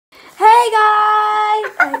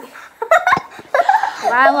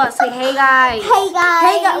Lila, say hey guys. Hey guys.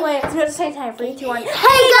 Hey guys. Wait, let's go to the same time. 3, 2, 1. Hey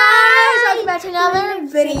guys. Welcome back to another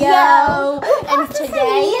video. And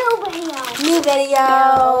today, new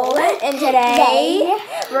video. And today,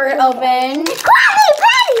 we're gonna open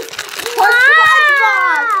crAbbys.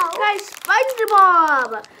 SpongeBob. Guys,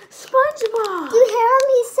 SpongeBob. SpongeBob. You hear him?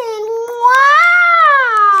 He's saying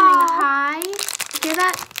wow. Saying hi. Hear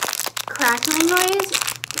that crackling noise?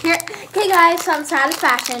 Here, okay guys, some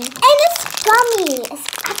satisfaction. And it's gummy. It's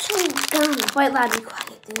actually gummy. Wait, loud, be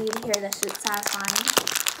quiet. They need to hear this. It's satisfying.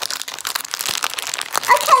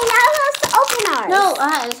 Okay, now let's open ours. No, it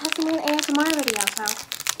has to be an ASMR video, so.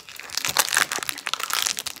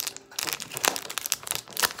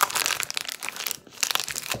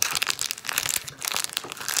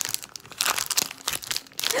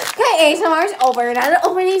 Okay, ASMR is over. Now to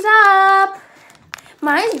open these up.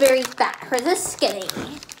 Mine's very fat. Hers is skinny.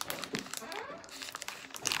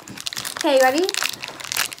 Okay, you ready?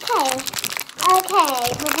 Okay,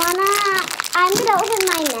 I'm gonna open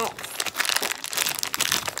mine next.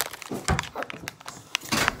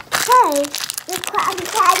 Okay, the Krabby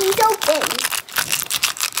Patty's open.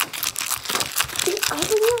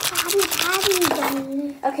 Open your Krabby Patty,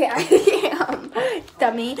 dummy. Okay, I am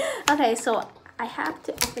dummy. Okay, so I have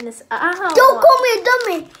to open this. Don't call me a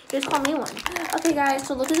dummy. Just call me one. Okay, guys,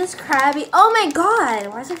 so look at this Krabby. Oh my god,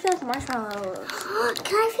 why does it feel like marshmallows?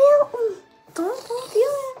 Can I feel? Don't feel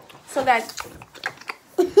it. So guys,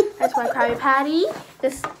 that's my Krabby Patty.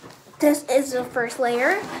 This is the first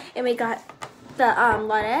layer, and we got the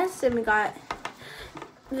lettuce, and we got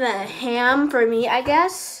the ham for me, I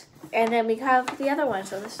guess, and then we have the other one.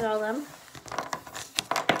 So this is all them.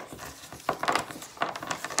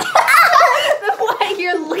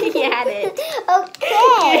 You're looking at it.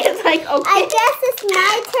 Okay. It's like, okay. I guess it's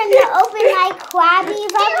my turn to open my Krabby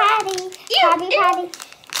Patty. Krabby Patty.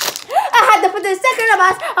 I had to put the sticker in the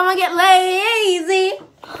box. I'm gonna get lazy.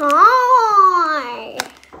 Hi.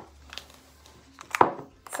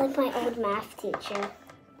 It's like my old math teacher.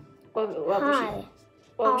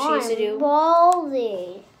 What she used to do?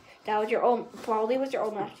 Baldy. That was your old. Baldy was your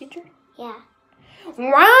old math teacher. Yeah.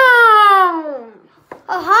 Wow.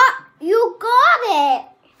 Aha! You got it.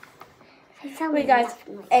 Wait, guys.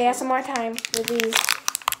 ASMR time with these.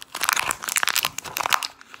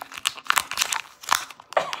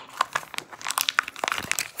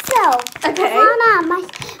 So, okay. Bavana, my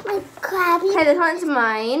Krabby. Okay, this one's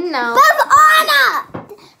mine. No. Bavana!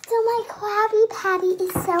 So my Krabby Patty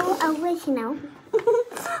is so original.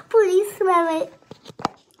 Please smell it.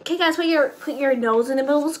 Okay, guys, put your nose in the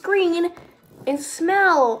middle of the screen and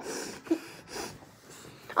smell.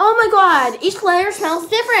 Oh my god, each layer smells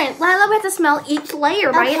different. Lila, we have to smell each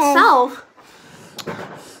layer by itself.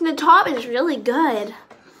 The top is really good.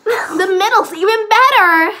 The middle's even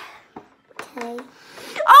better. Okay.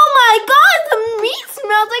 Oh my god, the meat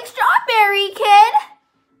smells like strawberry, kid.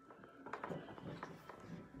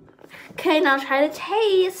 Okay, now try to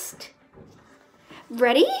taste.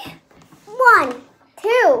 Ready? 1,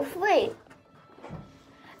 2, 3.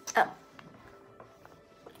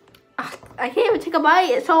 I can't even take a bite.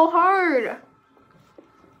 It's so hard.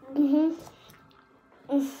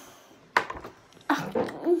 I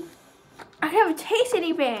can't even taste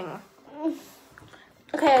anything.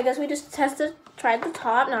 Okay, I guess we just tried the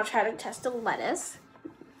top. Now try to test the lettuce.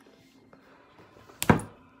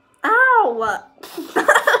 Ow!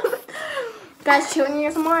 Guys, chewing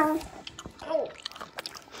your more.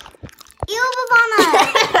 Ew, Bavana!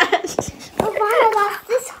 Bavana, that's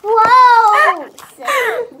this gross!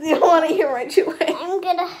 You don't want to hear my chewing. I'm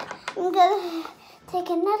gonna take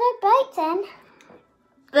another bite then.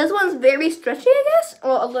 This one's very stretchy, I guess.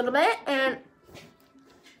 Well, a little bit, and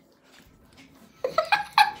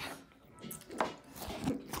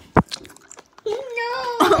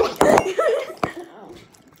No.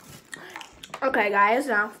 okay, guys.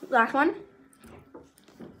 Now, last one.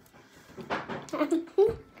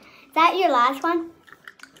 Is that your last one?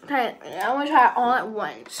 Okay, I want to try it all at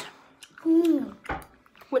once,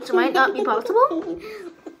 which might not be possible.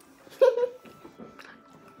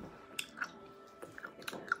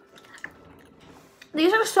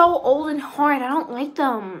 These are so old and hard. I don't like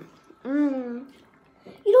them. You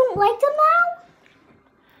don't like them now?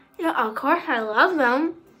 Yeah, of course I love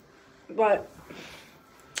them, but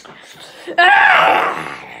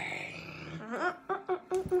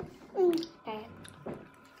okay.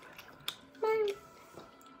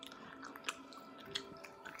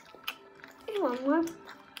 One more.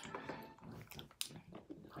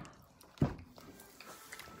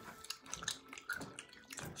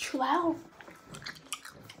 Wow.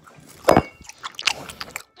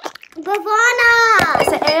 Bavana!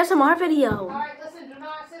 It's an ASMR video. Alright, listen, do not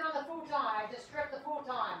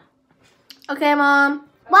Okay, Mom.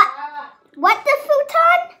 What? What the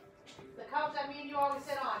futon? The couch that me and you always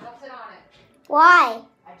sit on. Don't sit on it. Why?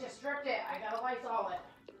 I just stripped it. I gotta Lysol it.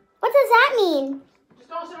 What does that mean? Just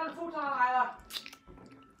don't sit on the futon, Lila.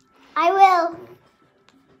 I will.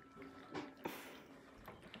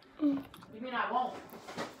 You mean I won't?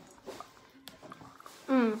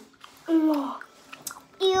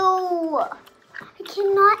 Ew. I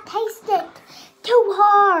cannot taste it. Too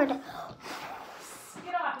hard.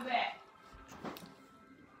 Get off of it.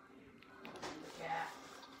 Yeah.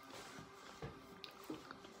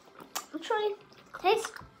 Actually,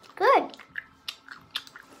 tastes good.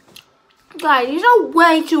 Guys, these are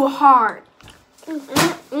way too hard.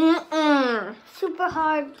 Super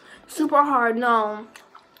hard. Super hard, no.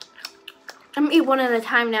 I'm gonna eat one at a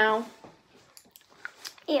time now.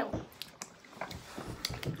 Ew.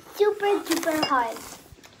 Super duper hard.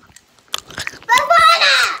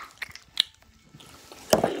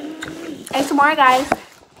 And tomorrow, guys.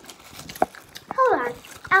 Hold on.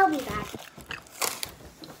 I'll be back.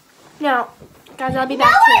 No, guys, I'll be No,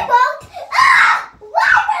 back I too. won't. Ah!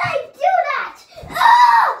 Why would I do that?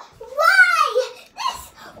 Oh! Why?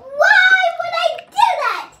 Why would I do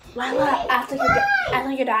that? Lila, act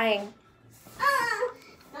like you're dying.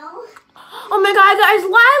 No. Oh my God, guys,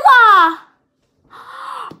 Lila!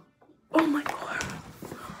 Oh my God.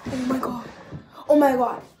 Oh my God. Oh my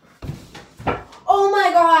God. Oh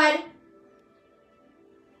my God.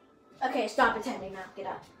 Okay, stop pretending now. Get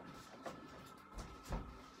up.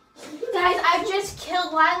 Guys, I just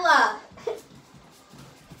killed Lila.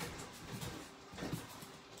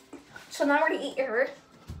 So now we're gonna eat her.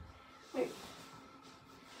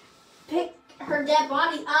 Pick her dead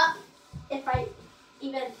body up, if I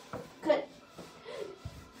even could.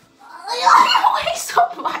 Why so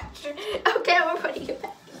much? Okay, we're putting it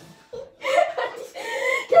back.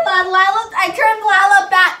 Come on, Lila. I turned Lila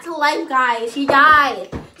back to life, guys. She died.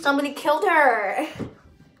 Somebody killed her.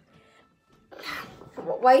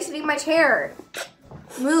 Why are you sitting in my chair?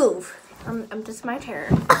 Move. I'm just my chair.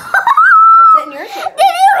 Sit in your chair.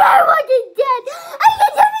 I wasn't dead. I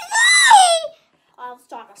get everything. I'll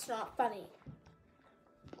stop. It's not funny.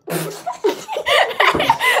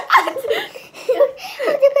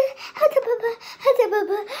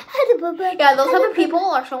 Yeah, those type of people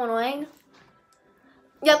are so annoying.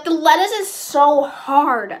 Yeah, the lettuce is so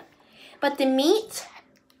hard, but the meat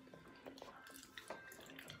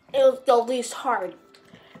is the least hard.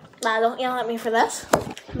 Nah, don't yell at me for this.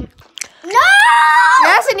 No!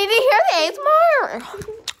 Yes, I need to hear the ASMR.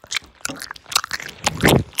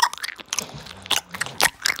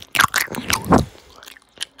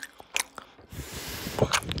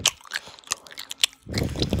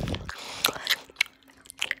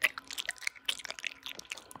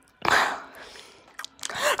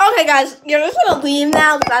 Okay, guys, you're just gonna leave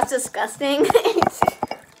now. That's disgusting.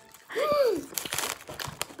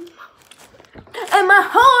 And my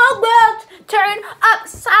whole world turned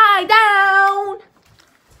upside down.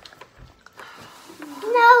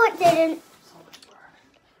 No, it didn't.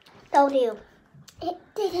 Told you. It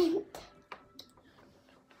didn't.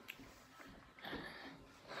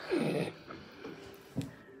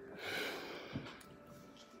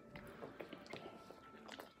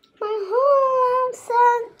 My whole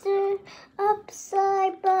center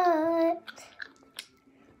upside butt.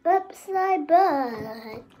 Upside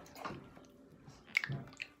butt.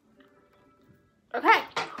 Okay.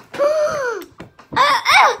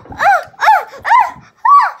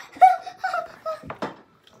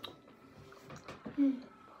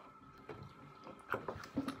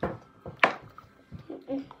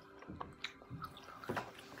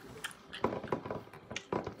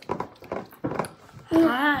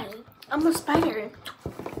 Hi, I'm a spider,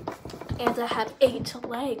 and I have 8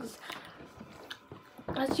 legs.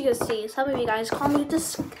 As you can see, some of you guys call me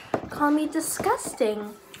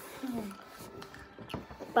disgusting,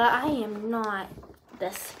 but I am not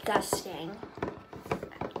disgusting.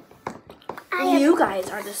 You guys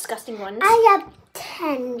are disgusting ones. I have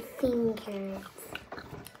 10 fingers.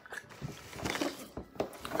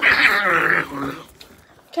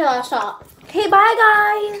 Okay, let's stop. Okay, bye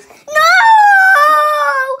guys. No!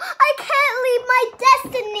 I can't leave my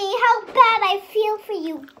destiny. How bad I feel for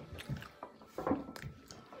you.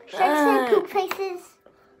 Should I say poop faces?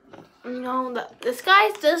 No, this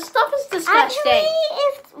stuff is disgusting. Actually,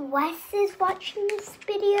 if Wes is watching this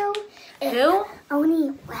video, Who?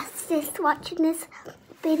 Only Wes is watching this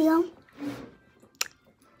video.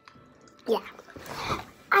 Yeah.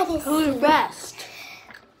 I just Who's best?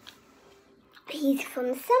 He's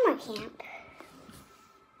from summer camp.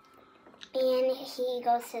 And he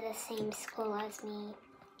goes to the same school as me.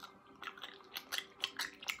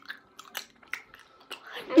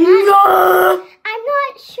 I'm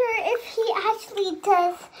not sure if he actually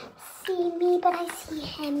does see me, but I see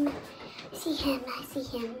him. I see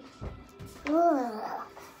him. Ugh.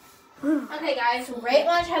 Okay, guys, right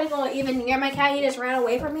when I tried to go even near my cat, he just ran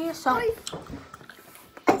away from me. So,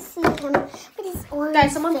 I see him with his orange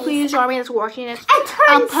guys, someone face. please draw me this watching this. I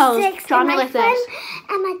turned post. 6 Draw and me my like this. friend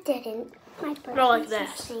Emma didn't. My Draw like birthday's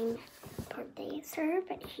this. the same birthday as her,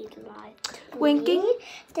 but he lied to Winking? me.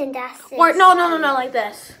 Then that's Or his no, time. like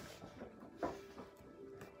this.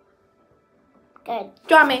 Good.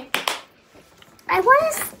 Draw me. I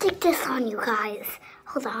want to stick this on you guys.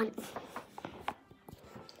 Hold on.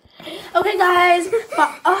 Okay, guys.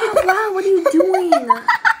 But, oh wow, what are you doing?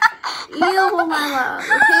 Ew, Lila.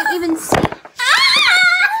 You can't even see.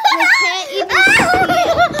 You can't even see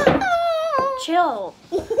it. Chill.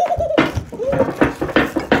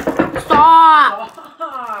 Stop.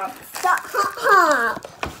 Stop.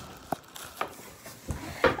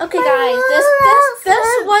 Okay, guys. This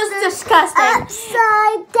was disgusting.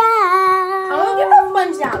 Upside down. I'm gonna give my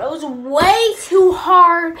thumbs down. It was way too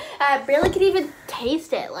hard. I barely could even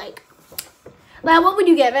taste it. Like, what would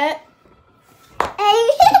you give it?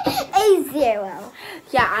 A 0.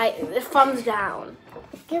 Yeah, thumbs down.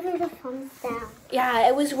 Give it a thumbs down. Yeah,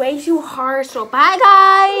 it was way too hard. So bye,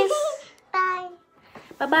 guys. Bye.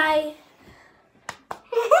 Bye.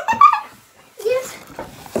 Yes.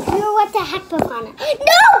 You know what the heck was on it?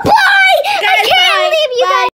 No, bye! I can't leave you guys.